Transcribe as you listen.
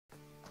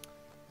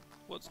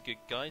What's good,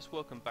 guys?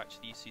 Welcome back to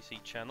the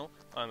UCC channel.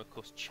 I'm of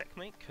course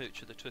Checkmate,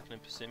 coach of the Twickenham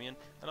Passimian,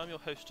 and I'm your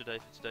host today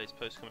for today's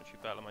post-commentary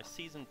battle of my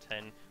Season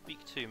 10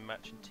 Week 2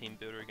 match and team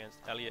builder against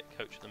Elliot,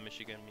 coach of the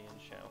Michigan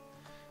Mienshao.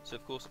 So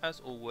of course, as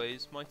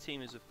always, my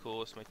team is of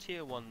course my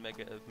Tier 1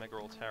 Mega of Mega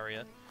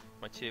Altaria,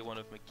 my Tier 1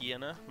 of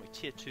Magiana, my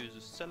Tier 2s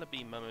of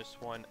Celebi, Momo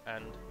Swine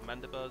and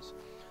Mandibuzz,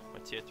 my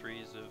Tier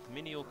 3s of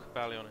Minior,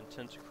 Cobalion and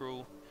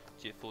Tentacruel,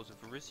 Tier 4s of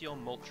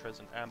Virizion, Moltres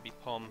and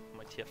Ambipom,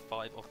 my Tier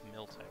 5 of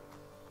Miltank.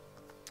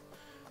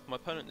 My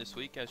opponent this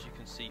week, as you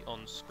can see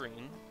on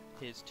screen,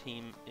 his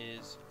team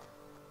is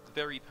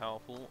very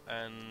powerful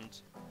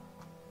and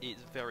is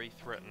very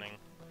threatening.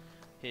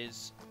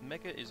 His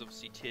Mega is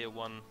obviously Tier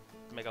 1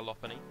 Mega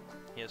Lopunny.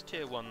 He has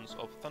Tier 1s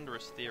of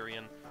Thundurus,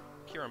 Therian,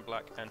 Kyurem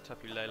Black and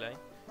Tapu Lele.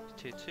 His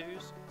Tier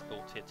 2s,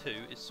 or Tier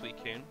 2 is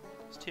Suicune.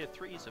 His Tier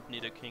 3s of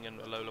Nidoking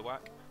and Alolan.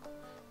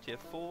 Tier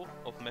 4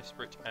 of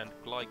Mesprit and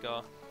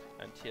Gligar.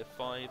 And Tier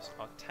 5s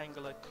are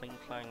Tangela,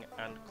 Klinklang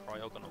and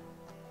Cryogonal.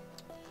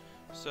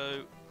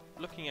 So,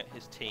 looking at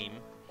his team,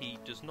 he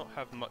does not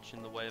have much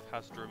in the way of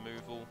hazard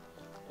removal,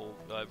 or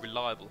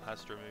reliable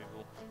hazard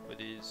removal, with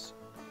his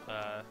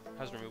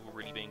hazard removal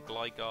really being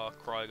Gligar,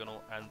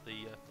 Cryogonal and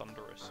the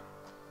Thundurus.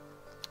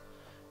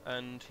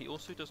 And he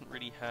also doesn't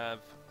really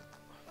have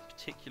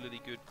particularly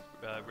good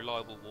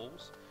reliable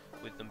walls,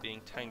 with them being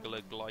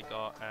Tangela,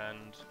 Gligar,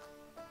 and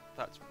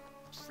that's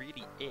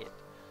really it.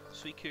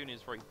 Suicune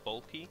is very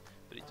bulky,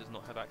 but it does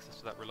not have access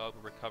to that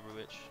reliable recovery,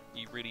 which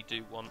you really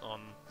do want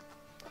on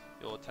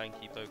your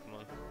tanky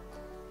Pokemon.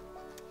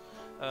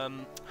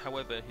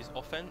 However, his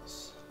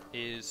offense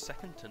is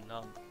second to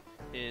none.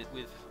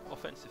 With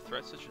offensive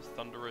threats such as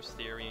Thundurus,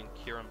 Therian,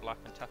 Kyurem Black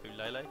and Tapu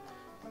Lele,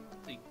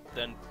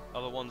 then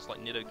other ones like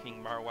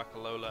Nidoking, Marowak,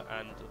 Alola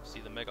and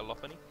obviously the Mega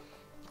Lopunny,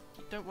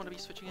 you don't want to be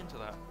switching into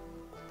that.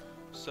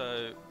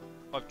 So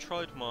I've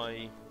tried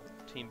my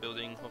team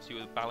building, obviously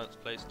with a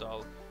balanced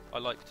playstyle. I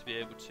like to be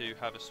able to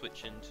have a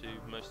switch into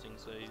most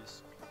things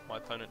my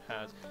opponent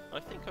has, and I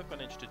think I've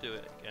managed to do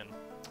it again.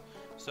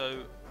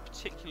 So,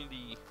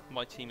 particularly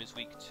my team is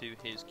weak to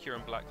his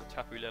Kyurem Black, the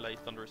Tapu Lele,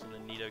 Thundurus and the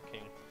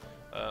Nidoking,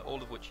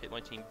 all of which hit my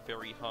team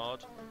very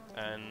hard,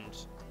 and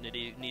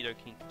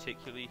Nidoking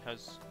particularly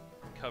has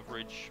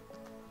coverage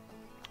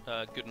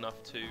good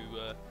enough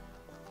to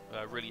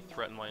really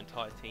threaten my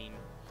entire team,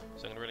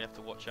 so I'm going to really have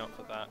to watch out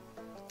for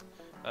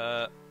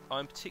that.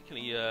 I'm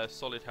particularly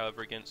solid,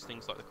 however, against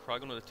things like the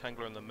Cryogonal, the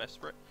Tangela and the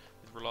Mesprit,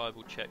 with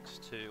reliable checks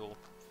to, or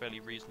fairly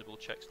reasonable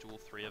checks to all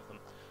three of them.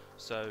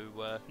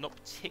 So, not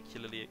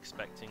particularly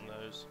expecting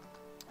those.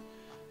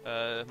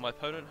 My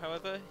opponent,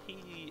 however,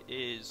 he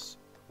is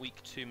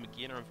weak to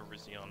Magiana and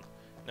Virizion.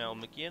 Now,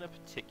 Magiana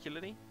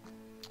particularly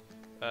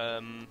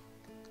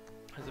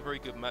has a very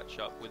good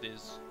matchup, with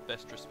his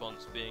best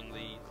response being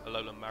the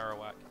Alolan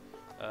Marowak,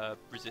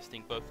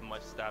 resisting both of my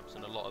stabs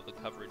and a lot of the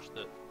coverage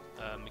that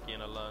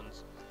Magiana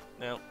learns.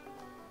 Now,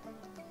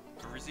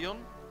 Virizion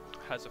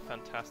has a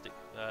fantastic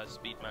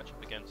speed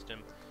matchup against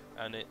him,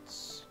 and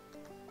its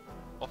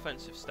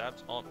offensive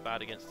stabs aren't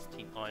bad against his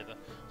team either,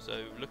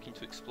 so looking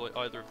to exploit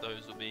either of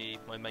those will be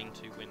my main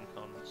two win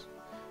cons.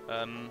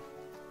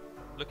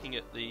 Looking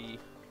at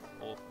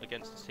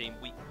against his team,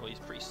 he's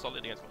pretty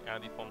solid against my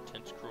Ambipom,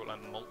 Tentacruel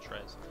and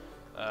Moltres,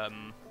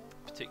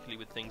 particularly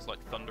with things like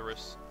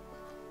Thundurus,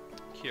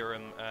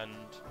 Kyurem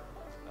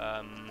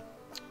and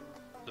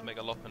the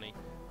Mega Lopunny,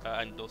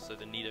 and also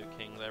the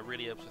Nidoking. They're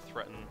really able to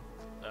threaten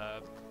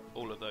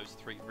all of those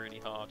three really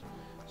hard,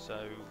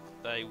 so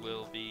they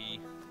will be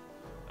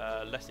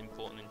less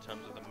important in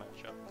terms of the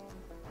matchup.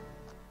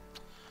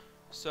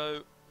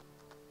 So,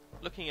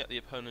 looking at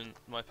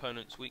my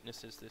opponent's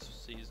weaknesses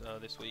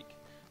this week,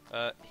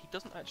 he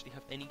doesn't actually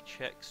have any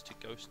checks to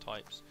ghost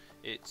types.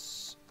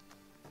 His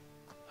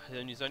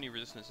only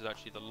resistance is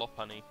actually the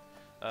Lopunny,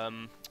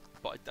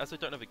 but as I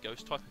don't have a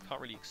ghost type, I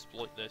can't really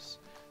exploit this.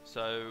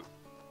 So,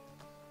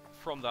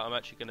 from that, I'm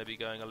actually going to be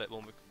going a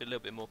little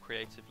bit more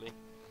creatively.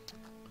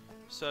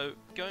 So,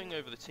 going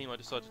over the team, I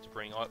decided to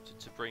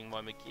bring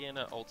my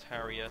Magiana,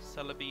 Altaria,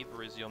 Celebi,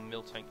 Virizion,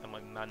 Miltank and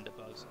my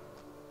Mandibuzz.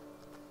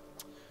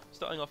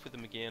 Starting off with the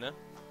Magiana,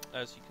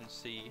 as you can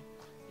see,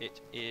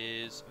 it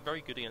is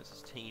very good against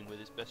his team, with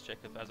his best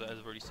check of, as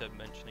I've already said,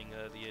 mentioning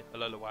the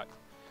Alolan.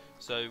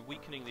 So,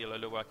 weakening the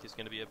Alolan is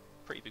going to be a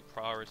pretty big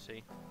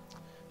priority,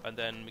 and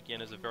then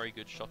Magiana has a very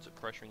good shot at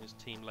pressuring his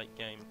team late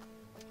game.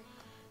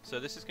 So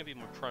this is going to be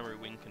my primary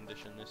win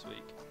condition this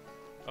week.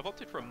 I've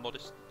opted for a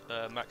modest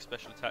max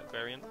special attack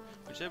variant,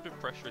 which is able to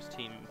pressure his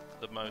team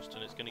the most,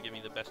 and it's going to give me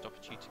the best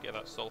opportunity to get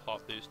that Soul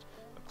Heart boost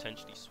and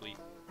potentially sweep.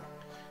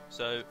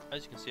 So,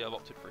 as you can see, I've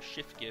opted for a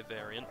shift gear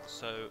variant,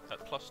 so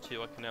at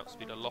 +2 I can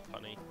outspeed a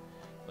Lopunny,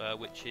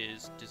 which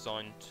is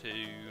designed to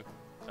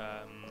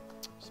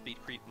speed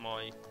creep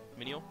my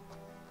Minior.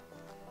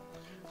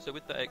 So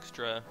with the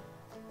extra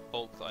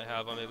bulk that I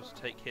have, I'm able to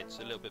take hits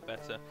a little bit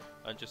better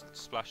and just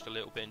splashed a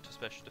little bit into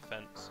special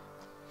defense.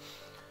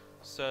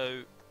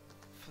 So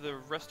for the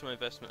rest of my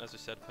investment, as I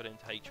said, I put it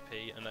into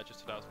HP, and that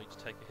just allows me to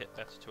take a hit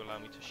better to allow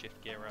me to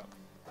shift gear up.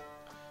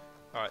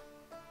 Alright,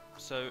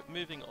 so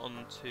moving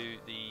on to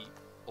the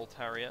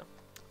Altaria.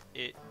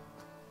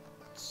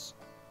 It's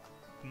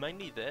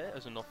mainly there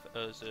as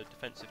a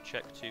defensive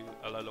check to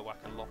Alola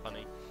and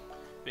Lopunny.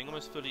 Being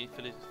almost fully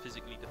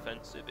physically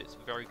defensive, it's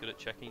very good at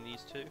checking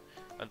these two,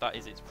 and that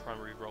is its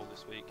primary role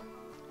this week.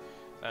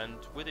 And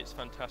with its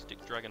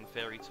fantastic Dragon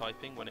Fairy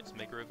typing, when it's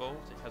Mega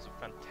Evolved, it has a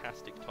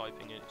fantastic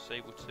typing. It's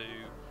able to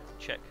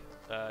check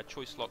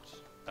Choice Locked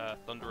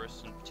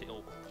Thundurus and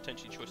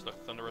potentially Choice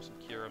Locked Thundurus and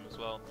Kyurem as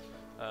well.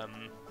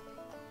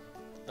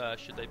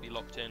 Should they be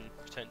locked in,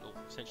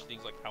 potentially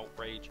things like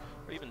Outrage,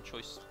 or even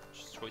Choice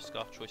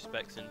Scarf, Choice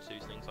Specs into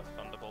things like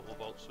Thunderbolt or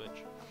Volt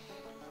Switch.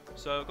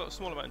 So I've got a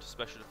small amount into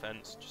special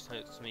defense, just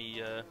helps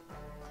me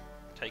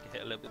take a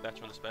hit a little bit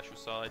better on the special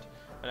side,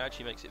 and it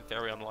actually makes it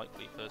very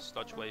unlikely for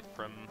Sludge Wave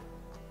from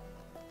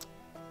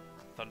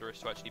Thundurus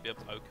to actually be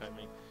able to OHKO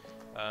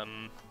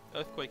me.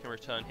 Earthquake in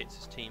return hits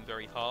his team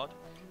very hard,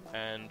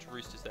 and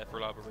Roost is there for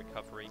reliable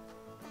recovery.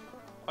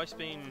 Ice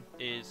Beam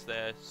is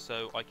there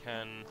so I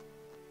can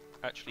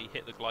actually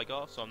hit the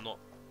Gligar, so I'm not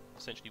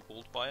essentially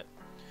walled by it,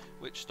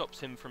 which stops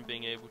him from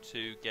being able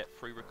to get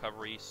free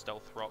recovery,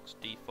 stealth rocks,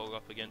 defog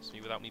up against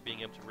me without me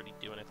being able to really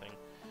do anything.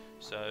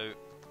 So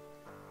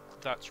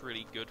that's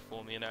really good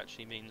for me, and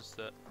actually means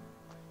that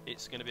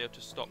it's going to be able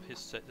to stop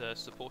his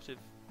supportive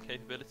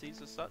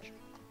capabilities as such.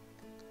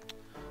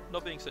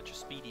 Not being such a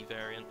speedy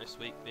variant this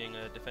week, being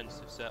a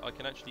defensive set, I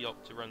can actually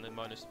opt to run the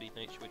minus speed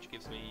nature, which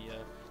gives me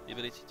the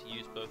ability to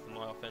use both of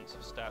my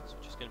offensive stats,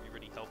 which is going to be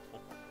really helpful.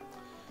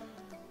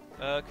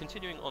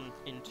 Continuing on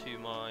into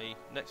my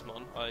next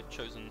mon, I've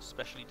chosen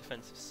Specially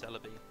Defensive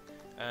Celebi,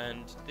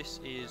 and this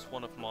is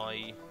one of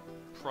my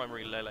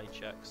primary Lele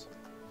checks,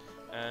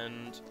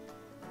 and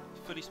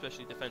fully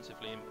specially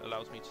defensively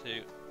allows me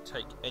to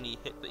take any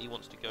hit that he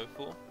wants to go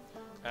for,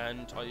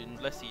 and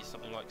unless he's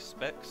something like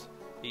Specs,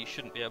 he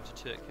shouldn't be able to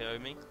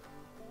TKO me.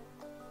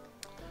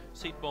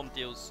 Seed Bomb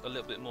deals a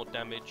little bit more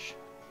damage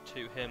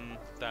to him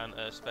than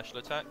a special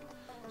attack,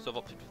 so I've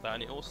opted for that,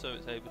 and it also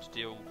is able to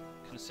deal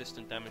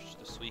consistent damage to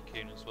the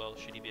Suicune as well,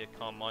 should he be a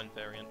Calm Mind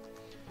variant.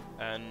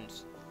 And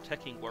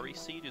teching Worry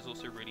Seed is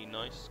also really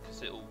nice,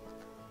 because it'll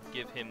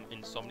give him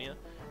Insomnia,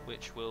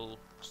 which will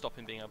stop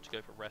him being able to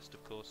go for rest,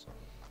 of course.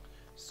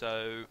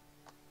 So,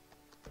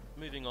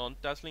 moving on,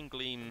 Dazzling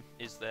Gleam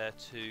is there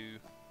to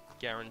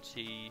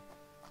guarantee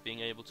being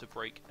able to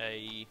break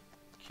a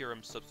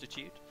Kyurem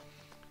substitute,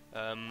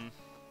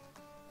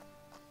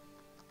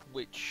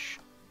 which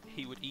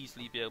he would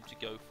easily be able to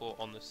go for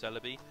on the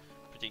Celebi.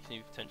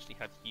 Particularly potentially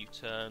have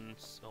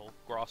U-turns or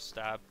Grass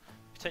Stab,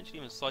 potentially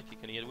even Psychic,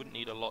 and he wouldn't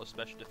need a lot of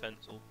special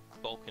defense or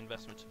bulk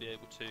investment to be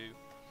able to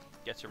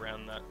get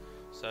around that.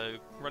 So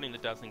running the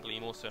Dazzling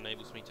Gleam also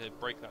enables me to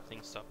break that thing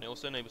sub, and it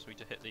also enables me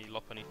to hit the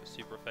Lopunny for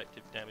super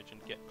effective damage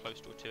and get close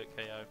to a 2-hit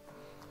KO.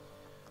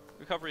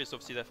 Recovery is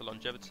obviously there for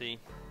longevity,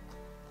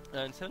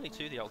 and similarly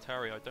to the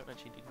Altaria, I don't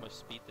actually need most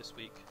speed this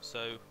week,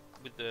 so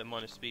with the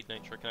minus speed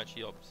nature I can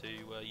actually opt to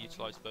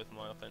utilise both of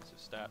my offensive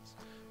stats,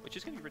 which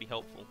is going to be really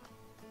helpful.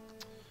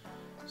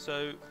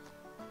 So,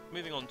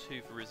 moving on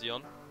to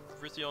Virizion.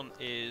 Virizion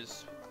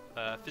is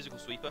Physical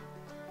Sweeper.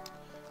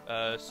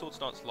 Swords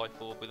Dance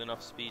Life Orb with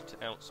enough speed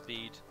to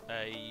outspeed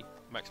a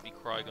max speed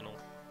Cryogonal.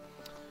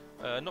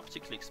 Not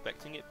particularly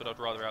expecting it, but I'd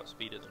rather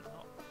outspeed it than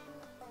not.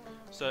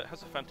 So it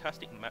has a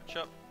fantastic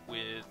matchup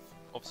with,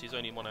 obviously there's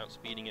only one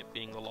outspeeding it,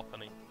 being the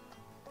Lopunny.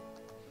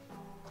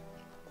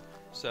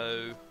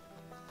 So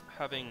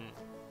having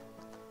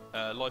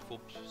Life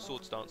Orb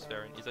Swords Dance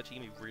variant is actually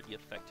going to be really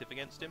effective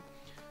against him,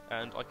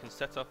 and I can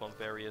set up on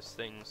various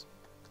things.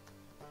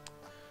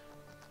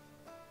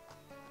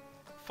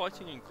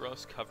 Fighting in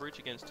grass coverage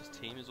against his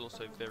team is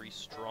also very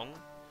strong,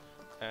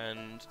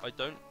 and I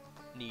don't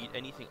need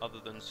anything other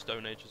than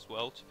Stone Edge as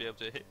well to be able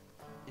to hit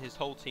his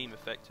whole team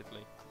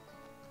effectively.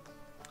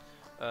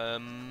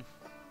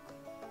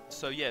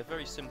 So yeah,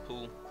 very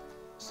simple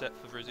set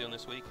for Virizion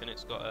this week, and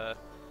it's got a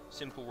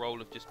simple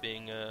role of just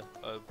being a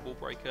ball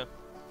breaker,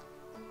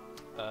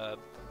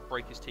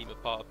 break his team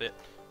apart a bit,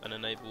 and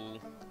enable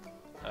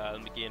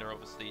Megaena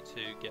obviously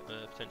to get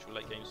the potential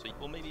late game sweep,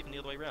 or maybe even the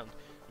other way around.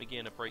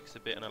 Megaena breaks a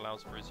bit and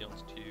allows Virizion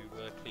to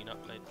clean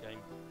up late game.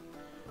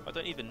 I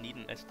don't even need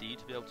an SD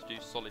to be able to do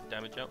solid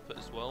damage output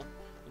as well,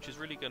 which is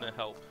really going to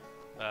help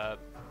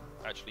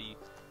actually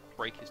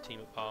break his team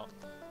apart.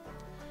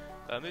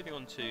 Moving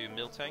on to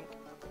Miltank,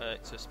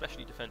 it's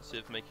especially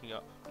defensive, making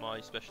up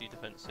my specially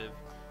defensive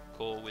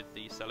core with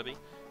the Celebi,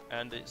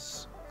 and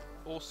it's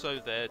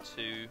also there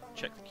to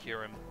check the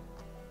Kyurem.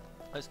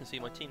 As you can see,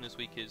 my team this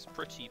week is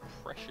pretty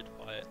pressured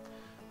by it,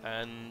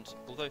 and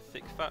although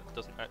Thick Fat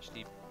doesn't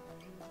actually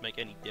make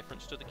any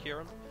difference to the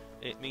Kyurem,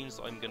 it means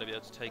that I'm going to be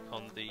able to take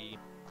on the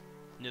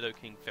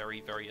Nidoking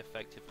very, very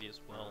effectively as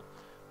well,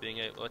 being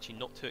able actually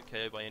not to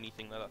KO by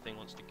anything that thing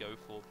wants to go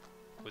for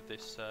with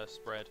this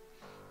spread,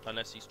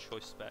 unless he's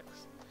choice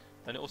specs.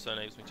 And it also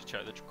enables me to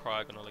check the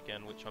Cryogonal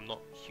again, which I'm not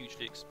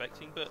hugely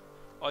expecting, but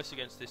Ice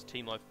against this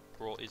team I've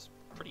brought is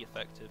pretty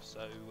effective,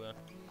 so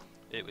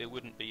it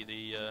wouldn't be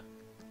the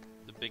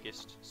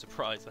biggest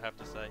surprise, I have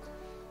to say.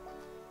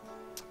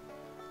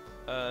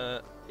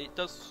 It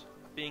does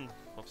being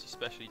obviously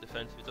specially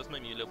defensive, it does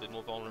make me a little bit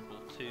more vulnerable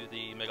to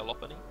the Mega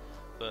Lopunny,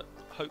 but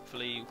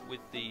hopefully with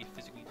the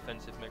physically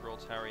defensive Mega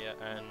Altaria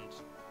and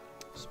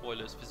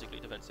spoilers physically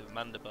defensive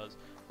Mandibuzz,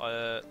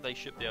 they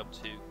should be able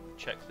to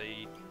check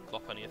the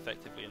Lopunny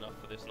effectively enough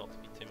for this not to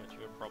be too much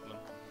of a problem.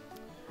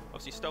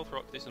 Obviously Stealth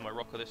Rock, this is my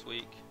rocker this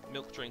week.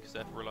 Milk Drink is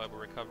there for reliable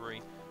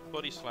recovery.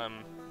 Body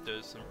Slam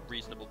does some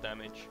reasonable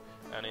damage,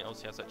 and it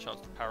obviously has that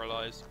chance to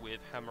paralyze, with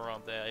Hammer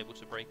Arm there able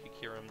to break a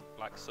Kyurem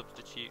Black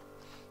substitute,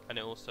 and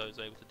it also is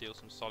able to deal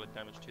some solid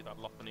damage to that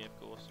Lopunny, of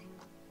course.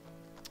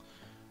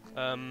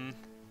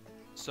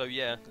 So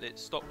yeah, it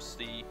stops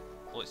the...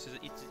 well,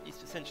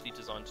 it's essentially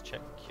designed to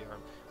check the Kyurem,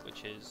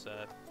 which is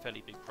a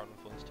fairly big problem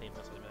for this team,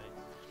 as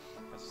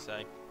I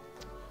say.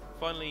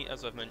 Finally,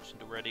 as I've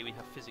mentioned already, we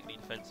have physically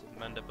defensive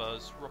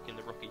Mandibuzz rocking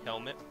the Rocky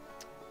Helmet,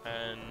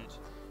 and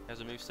has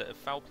a moveset of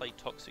Foul Play,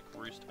 Toxic,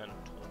 Roost, and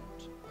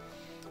Taunt.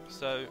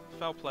 So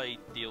Foul Play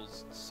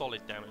deals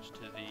solid damage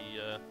to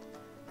the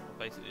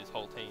basically this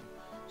whole team.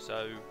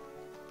 So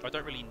I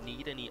don't really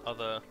need any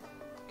other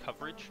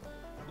coverage,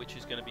 which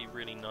is going to be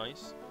really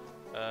nice.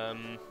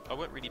 I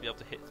won't really be able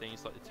to hit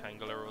things like the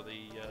Tangela or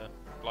the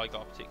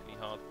Gligar particularly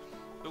hard,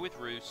 but with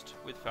Roost,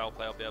 with Foul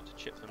Play, I'll be able to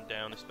chip them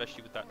down,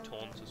 especially with that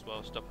Taunt as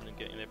well, stopping them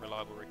getting their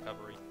reliable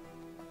recovery.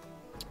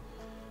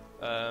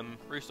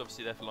 Roost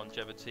obviously there for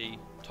longevity.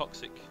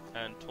 Toxic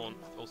and Taunt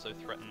also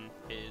threaten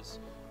his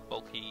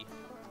bulky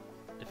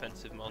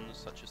defensive mons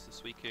such as the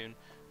Suicune,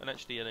 and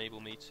actually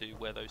enable me to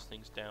wear those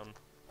things down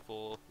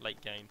for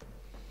late game.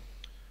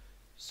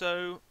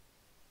 So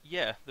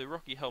yeah, the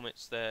Rocky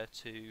Helmet's there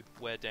to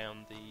wear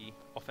down the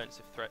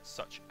offensive threats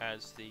such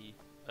as the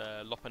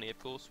Lopunny, of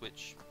course,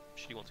 which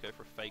should he want to go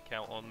for a fake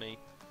out on me,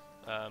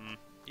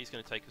 he's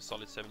going to take a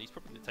solid 7. He's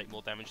probably going to take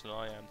more damage than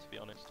I am, to be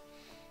honest.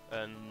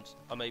 And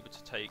I'm able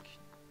to take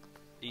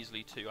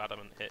easily 2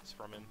 adamant hits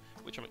from him,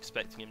 which I'm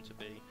expecting him to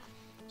be.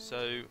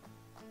 So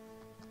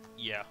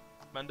yeah,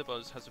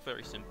 Mandibuzz has a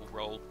very simple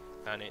role,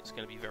 and it's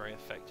going to be very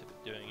effective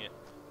at doing it.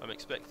 I'm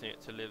expecting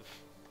it to live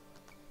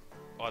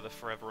either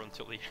forever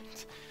until the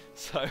end.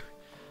 So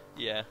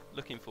yeah,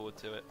 looking forward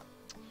to it.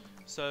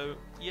 So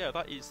yeah,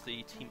 that is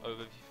the team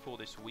overview for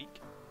this week.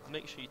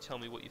 Make sure you tell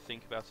me what you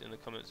think about it in the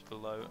comments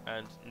below,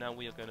 and now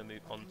we are going to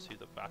move on to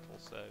the battle.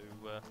 So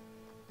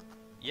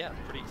yeah,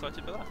 pretty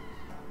excited for that.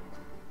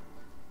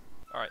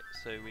 Alright,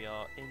 so we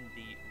are in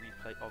the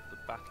replay of the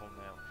battle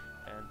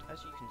now, and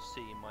as you can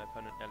see, my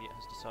opponent Elliot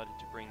has decided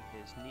to bring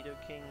his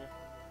Nidoking,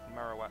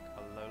 Marowak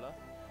Alola,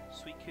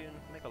 Suicune,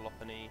 Mega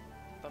Lopunny,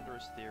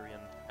 Thundurus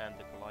Therian, and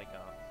the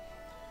Gligar.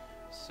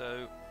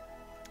 So,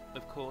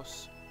 of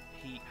course,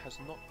 he has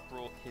not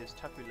brought his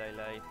Tapu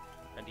Lele,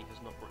 and he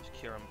has not brought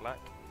his Kyurem Black,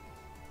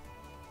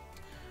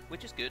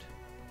 which is good.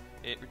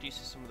 It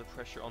reduces some of the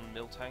pressure on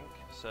Miltank,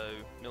 so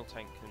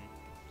Miltank can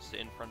sit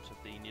in front of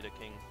the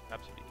Nidoking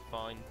absolutely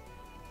fine,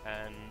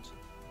 and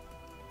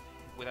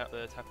without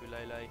the Tapu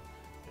Lele,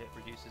 it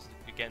reduces,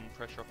 again,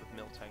 pressure off of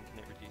Miltank, and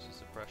it reduces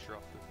the pressure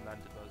off of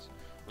Mandibuzz,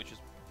 which is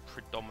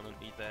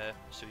predominantly there,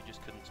 so he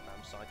just couldn't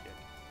spam Psychic.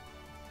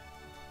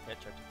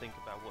 Edge had to think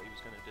about what he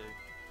was going to do.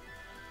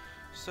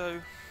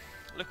 So,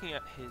 looking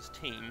at his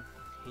team,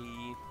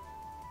 he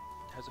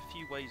has a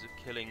few ways of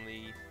killing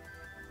the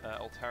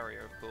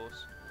Altaria, of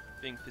course.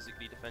 Being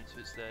physically defensive,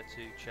 it's there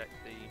to check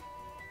the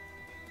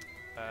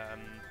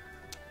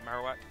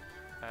Marowak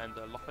and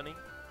Lopunny.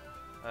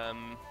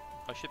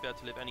 I should be able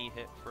to live any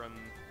hit from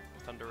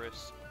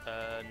Thundurus,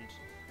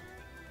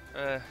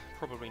 and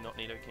probably not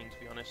Nidoking, to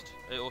be honest.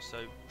 It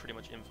also pretty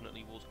much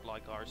infinitely walls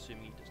Gligar,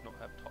 assuming he does not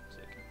have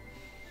Toxic.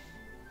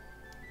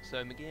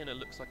 So Magearna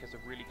looks like has a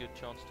really good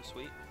chance to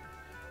sweep.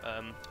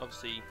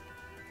 Obviously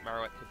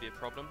Marowak could be a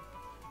problem.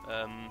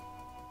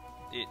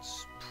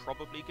 It's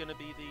probably going to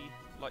be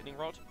the Lightning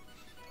Rod,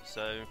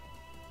 so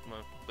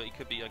well, but he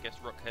could be, I guess,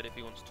 Rockhead if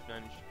he wants to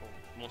manage,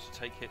 or wants to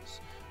take hits,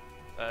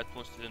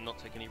 wants to not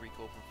take any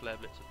recoil from Flare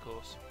Blitz, of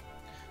course.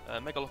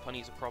 Mega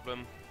Lopunny is a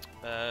problem.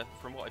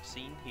 From what I've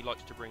seen, he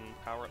likes to bring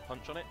Power Up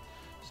Punch on it,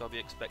 so I'll be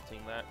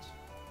expecting that,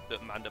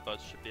 but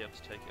Mandibuzz should be able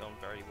to take it on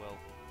very well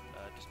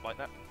despite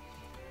that.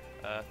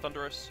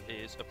 Thundurus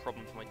is a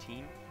problem for my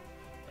team.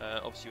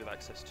 Obviously with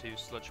access to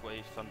Sludge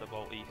Wave,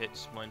 Thunderbolt, he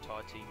hits my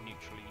entire team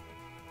neutrally,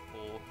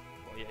 or,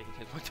 well yeah, he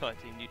hits my entire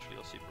team neutrally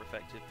or super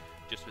effective,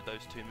 just with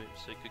those 2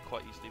 moves, so it could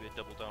quite easily be a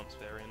double dance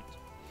variant.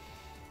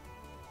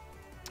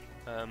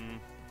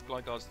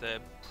 Gligar's there,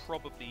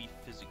 probably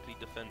physically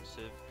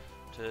defensive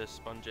to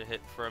sponge a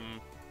hit from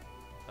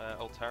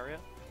Altaria,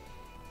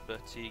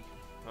 but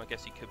I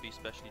guess he could be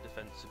specially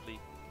defensively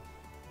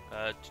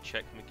to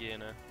check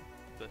Magearna,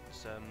 but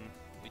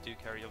we do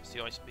carry obviously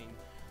Ice Beam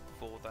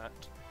for that.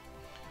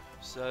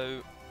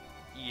 So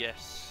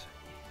yes,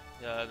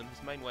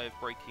 his main way of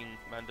breaking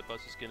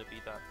Mandibuzz is going to be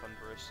that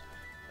Thundurus.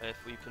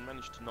 If we can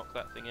manage to knock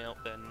that thing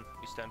out, then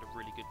we stand a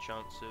really good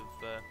chance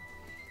of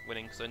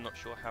winning, because I'm not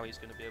sure how he's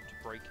going to be able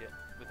to break it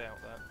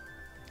without that.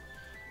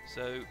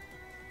 So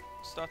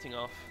starting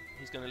off,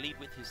 he's going to lead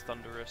with his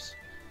Thundurus,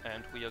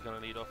 and we are going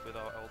to lead off with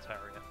our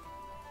Altaria.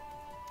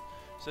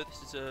 So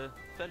this is a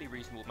fairly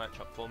reasonable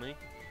matchup for me.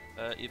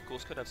 He of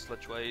course could have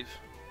Sludge Wave,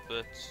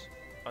 but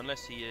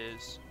unless he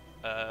is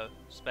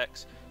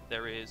Specs,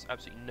 there is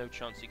absolutely no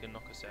chance he can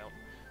knock us out.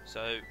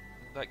 So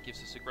that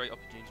gives us a great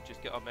opportunity to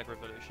just get our Mega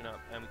Evolution up,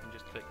 and we can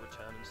just click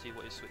return and see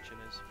what his switch in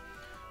is.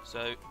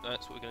 So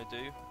that's what we're going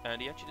to do,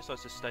 and he actually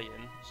decides to stay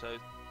in, so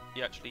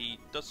he actually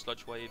does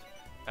Sludge Wave,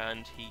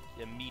 and he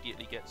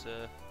immediately gets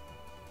a,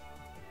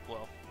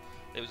 well,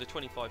 there was a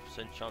 25%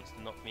 chance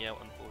to knock me out,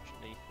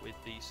 unfortunately, with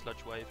the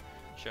Sludge Wave,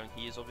 showing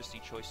he is obviously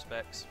Choice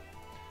Specs.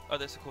 Oh,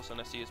 this of course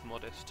unless he is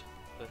Modest,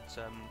 but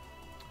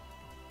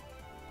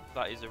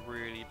that is a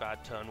really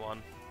bad turn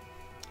one,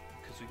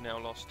 because we've now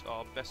lost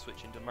our best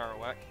switch into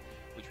Marowak,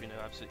 which we know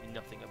absolutely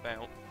nothing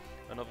about,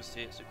 and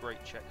obviously it's a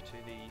great check to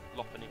the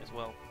Lopunny as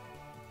well.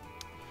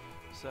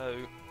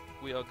 So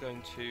we are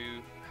going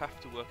to have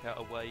to work out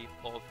a way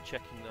of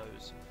checking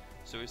those.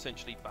 So we're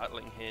essentially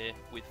battling here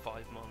with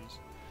 5 Mons.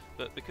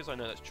 But because I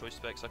know that's Choice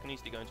Specs, I can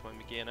easily go into my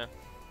Magearna,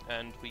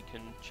 and we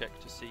can check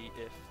to see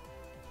if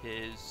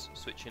his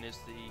switch in is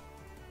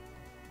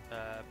the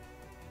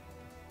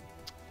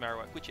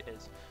Marowak, which it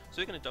is.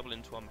 So we're going to double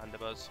into our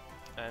Mandibuzz,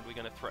 and we're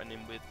going to threaten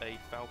him with a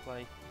Foul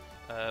Play,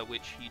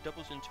 which he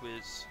doubles into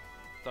his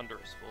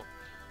Thundurus for.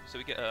 So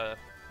we get a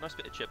nice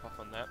bit of chip off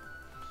on that.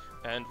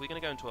 And we're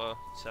going to go into our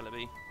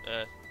Celebi,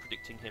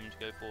 predicting him to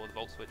go for the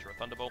Volt Switch or a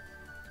Thunderbolt,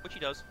 which he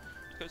does.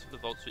 He goes for the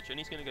Volt Switch, and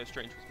he's going to go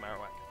straight into his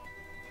Marowak.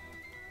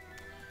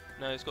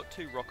 Now he's got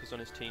 2 Rockers on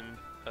his team,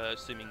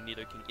 assuming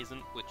Nidoking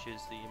isn't, which is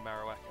the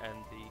Marowak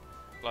and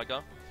the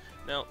Gligar.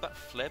 Now that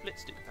Flare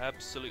Blitz did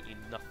absolutely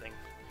nothing.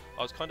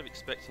 I was kind of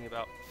expecting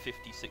about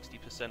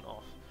 50-60%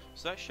 off,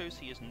 so that shows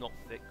he is not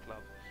Thick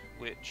Club,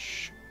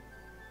 which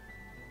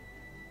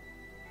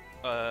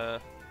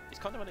is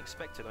kind of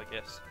unexpected, I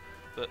guess,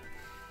 but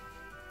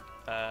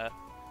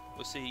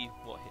we'll see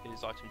what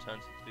his item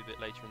turns into a bit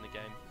later in the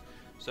game.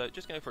 So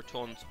just going for a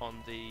taunt on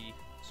the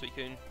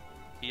Suicune.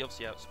 He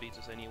obviously outspeeds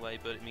us anyway,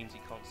 but it means he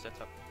can't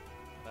set up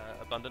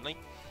abundantly.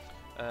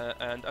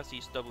 And as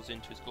he doubles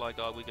into his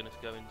Gligar, we're going to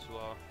go into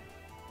our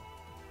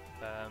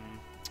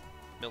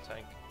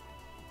Miltank.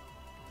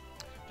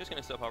 Just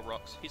going to set up our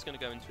rocks. He's going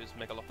to go into his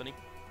Mega Lopunny,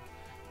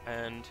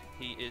 and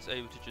he is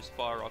able to just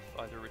fire off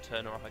either a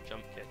return or a high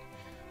jump kick.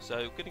 So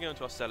we're going to go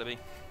into our Celebi,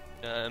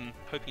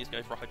 hoping he's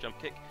going for a high jump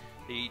kick.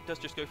 He does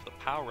just go for the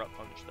power up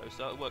punch though,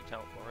 so it worked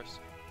out for us,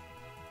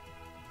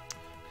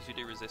 because we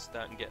do resist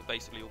that and get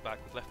basically all back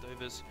with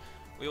leftovers.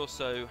 We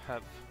also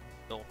have,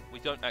 no, we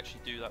don't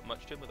actually do that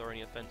much to him with our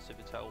only offensive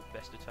attack,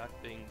 best attack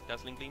being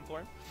Dazzling Gleam for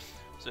him.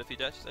 So if he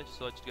decided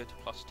to go to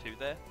 +2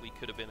 there, we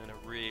could have been in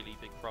a really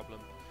big problem.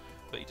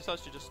 But he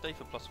decides to just stay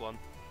for +1,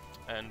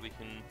 and we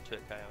can Turk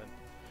KO him.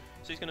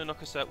 So he's going to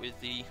knock us out with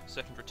the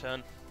second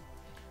return,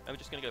 and we're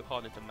just going to go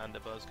hard into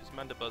Mandibuzz, because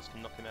Mandibuzz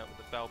can knock him out with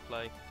the Foul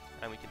Play,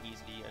 and we can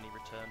easily any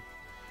return.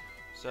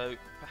 So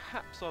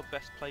perhaps our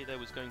best play there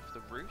was going for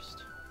the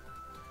Roost,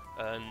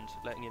 and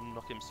letting him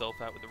knock himself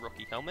out with the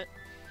Rocky Helmet,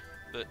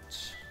 but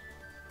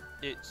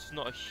it's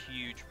not a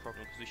huge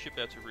problem, because we should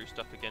be able to Roost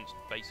up against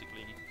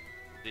basically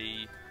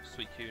the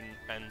Suicune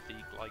and the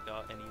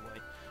Gligar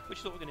anyway, which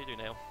is what we're going to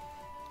do now.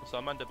 So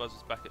our Mandibuzz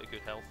is back at a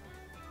good health,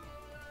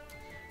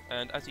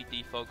 and as he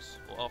defogs,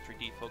 or after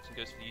he defogs and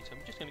goes for the U-turn,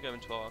 we're just going to go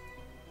into our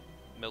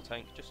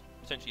Miltank, just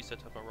essentially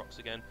set up our rocks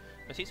again,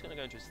 as he's going to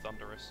go into his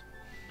Thundurus.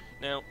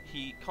 Now,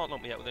 he can't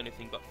knock me out with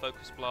anything but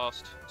Focus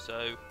Blast,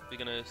 so we're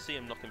going to see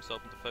him knock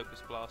himself into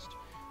Focus Blast,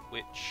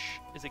 which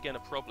is again a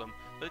problem,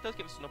 but it does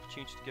give us an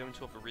opportunity to go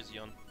into a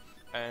Virizion,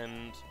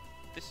 and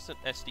this is an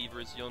SD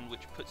Virizion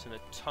which puts in a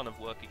ton of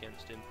work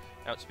against him,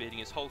 outspeeding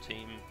his whole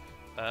team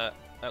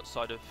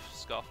outside of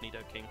Scarf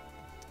Nidoking.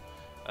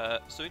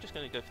 So we're just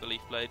going to go for the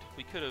Leaf Blade.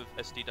 We could have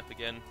SD'd up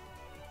again,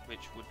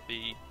 which would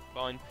be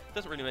fine.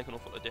 Doesn't really make an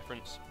awful lot of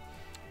difference.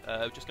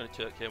 We're just going to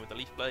Turk here with the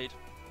Leaf Blade,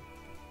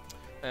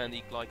 and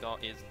the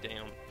Gligar is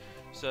down.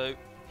 So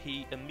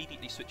he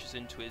immediately switches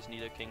into his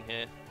Nidoking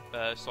here,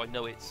 so I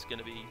know it's going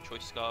to be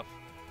Choice Scarf.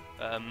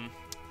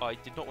 I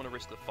did not want to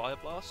risk the Fire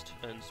Blast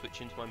and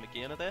switch into my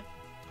Magearna there,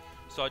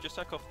 so I just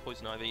sack off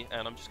Poison Ivy,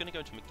 and I'm just going to go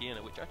into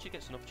Magearna, which actually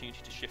gets an opportunity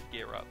to shift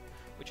gear up,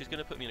 which is going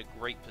to put me in a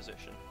great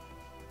position.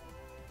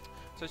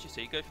 So as you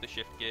see, go for the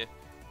shift gear,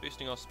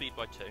 boosting our speed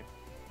by 2,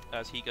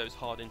 as he goes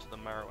hard into the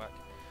Marowak.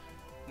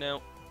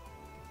 Now,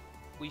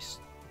 we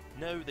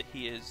know that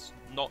he is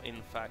not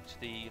in fact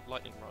the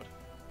Lightning Rod,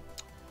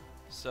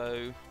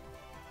 so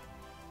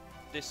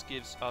this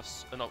gives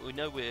us an we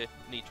know we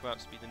need to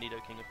outspeed the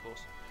Nidoking, of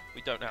course.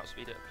 We don't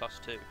outspeed it at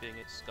 +2, being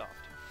it's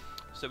scarfed.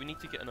 So we need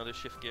to get another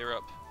shift gear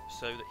up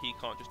so that he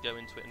can't just go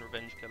into it and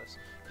revenge kill us,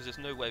 because there's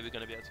no way we're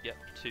going to be able to get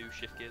 2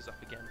 shift gears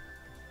up again.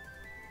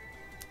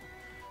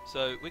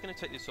 So we're going to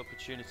take this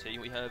opportunity.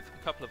 We have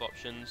a couple of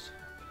options.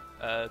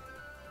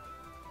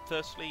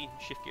 Firstly,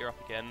 shift gear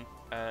up again,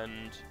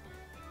 and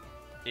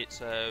it's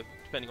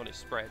depending on its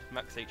spread,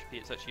 max HP,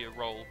 it's actually a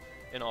roll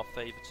in our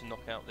favour to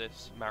knock out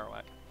this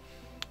Marowak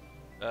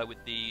with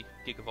the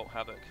Gigavolt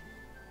Havoc.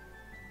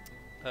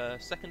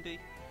 Secondly,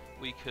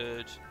 we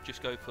could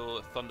just go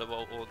for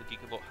Thunderbolt or the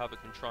Gigavolt Havoc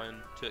and try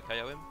and Turk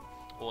KO him,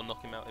 or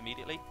knock him out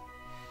immediately.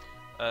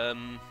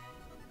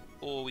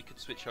 or we could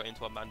switch out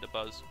into our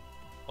Mandibuzz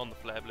on the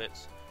Flare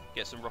Blitz,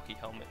 get some Rocky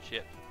Helmet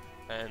chip,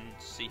 and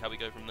see how we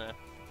go from there.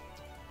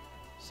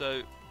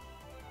 So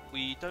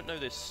we don't know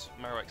this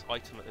Marowak's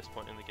item at this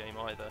point in the game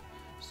either,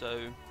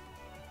 so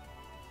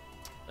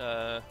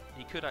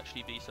he could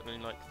actually be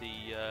something like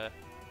the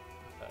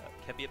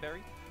Kebia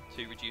Berry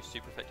to reduce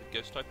super effective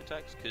ghost type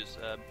attacks, because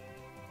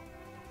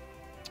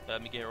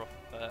Mienshao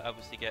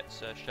obviously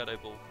gets Shadow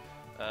Ball,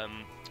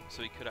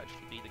 so he could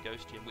actually be the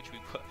Ghost Gym,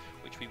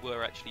 which we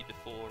were actually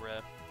before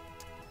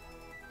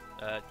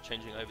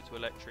changing over to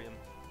Electrium.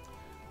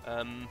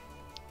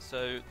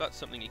 So that's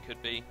something he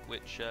could be,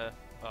 which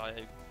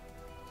I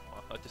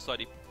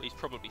decided he's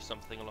probably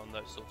something along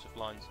those sorts of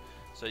lines,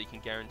 so you can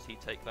guarantee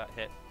take that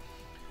hit.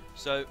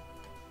 So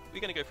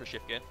we're going to go for a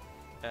Shift Gear,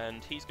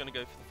 and he's going to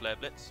go for the Flare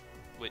Blitz,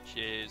 which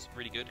is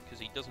really good because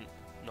he doesn't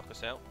knock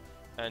us out,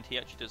 and he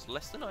actually does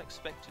less than I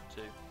expected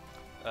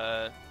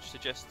to.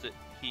 Suggests that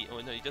he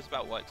does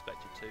about what I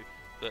expected to,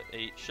 but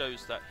it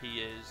shows that he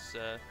is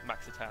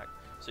max attack,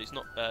 so he's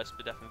not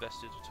Spadef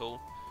invested at all.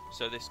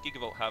 So this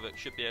Gigavolt Havoc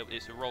should be able,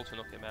 it's a roll to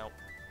knock him out.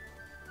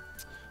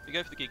 We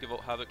go for the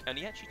Gigavolt Havoc, and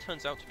he actually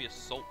turns out to be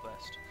Assault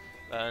Vest,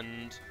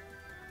 and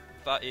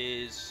that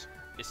is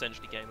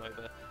essentially game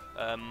over.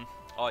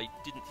 I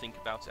didn't think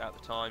about it at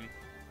the time.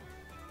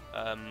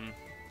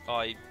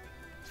 I'd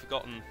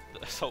forgotten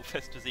that Assault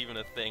Vest was even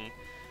a thing.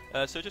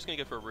 So just going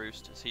to go for a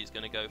Roost, as he's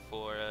going to go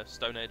for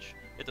Stone Edge.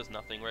 It does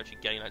nothing, we actually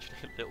gain a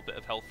little bit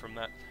of health from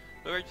that.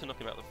 But we're able to knock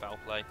him out with Foul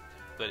Play,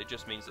 but it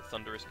just means that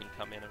Thundurus can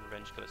come in and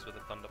revenge kill us with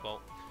a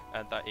Thunderbolt,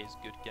 and that is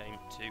good game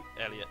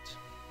to Elliot.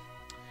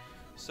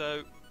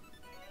 So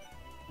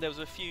there was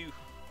a few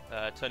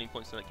turning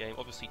points in that game.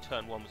 Obviously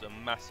turn 1 was a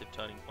massive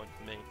turning point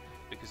for me,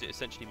 because it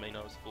essentially meant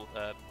I was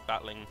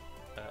battling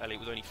Elliot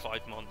with only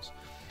 5 mons,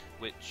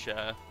 which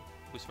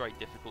was very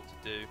difficult to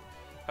do.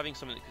 Having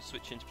something that could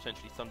switch into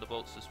potentially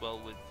Thunderbolts as well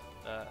with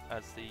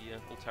as the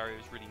Altaria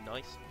is really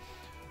nice,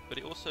 but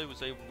it also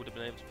would have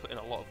been able to put in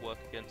a lot of work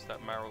against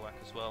that Marowak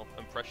as well,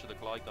 and pressure the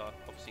Gligar,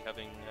 obviously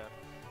having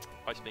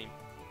Ice Beam.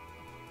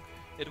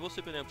 It would have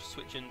also been able to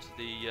switch into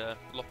the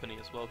Lopunny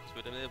as well, because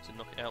we'd have been able to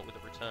knock it out with a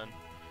return.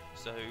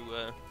 So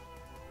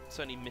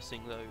certainly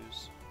missing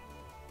those,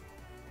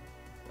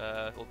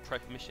 or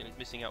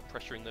missing out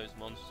pressuring those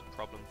monsters is a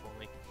problem for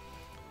me.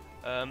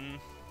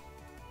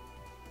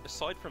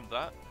 Aside from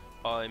that,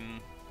 I'm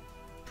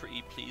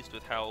pretty pleased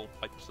with how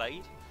I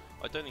played.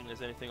 I don't think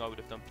there's anything I would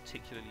have done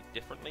particularly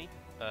differently.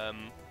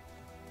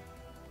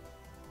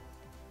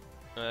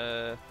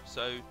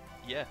 So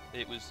yeah,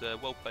 it was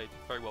well played,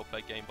 very well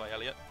played game by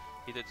Elliot.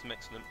 He did some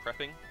excellent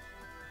prepping,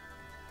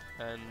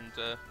 and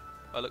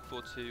I look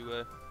forward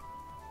to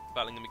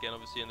battling him again,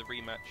 obviously in the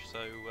rematch. So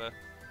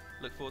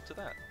look forward to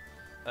that.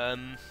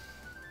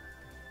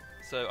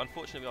 So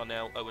unfortunately, we are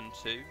now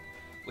 0-2,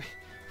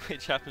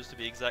 which happens to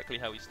be exactly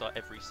how we start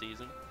every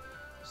season.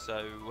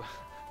 So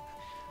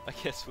I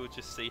guess we'll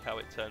just see how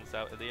it turns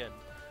out at the end.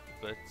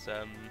 But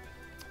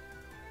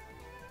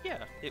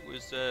yeah, it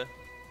was an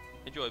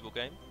enjoyable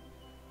game,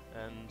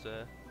 and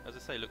as I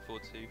say, look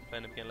forward to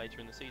playing them again later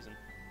in the season.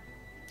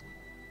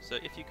 So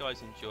if you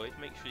guys enjoyed,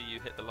 make sure you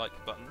hit the like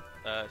button,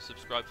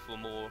 subscribe for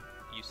more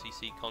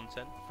UCC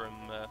content from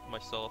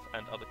myself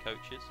and other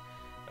coaches.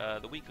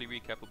 The weekly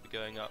recap will be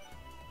going up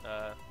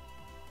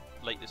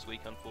late this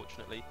week,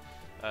 unfortunately,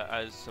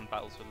 as some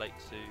battles are late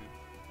to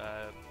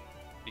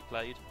be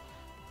played.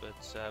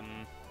 But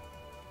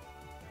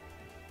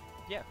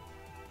yeah,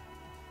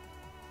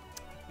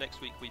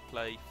 next week we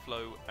play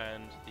Flo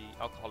and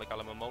the Alcoholic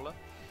Alamomola,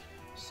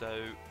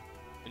 so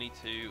we need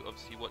to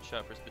obviously watch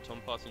out for his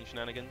baton passing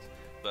shenanigans.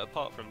 But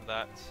apart from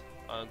that,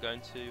 I'm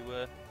going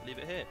to leave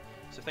it here.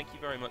 So thank you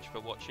very much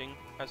for watching.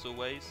 As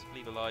always,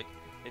 leave a like.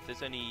 If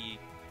there's any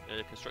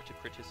constructive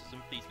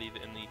criticism, please leave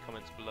it in the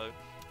comments below,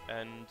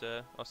 and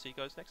I'll see you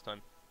guys next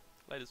time.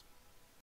 Laters.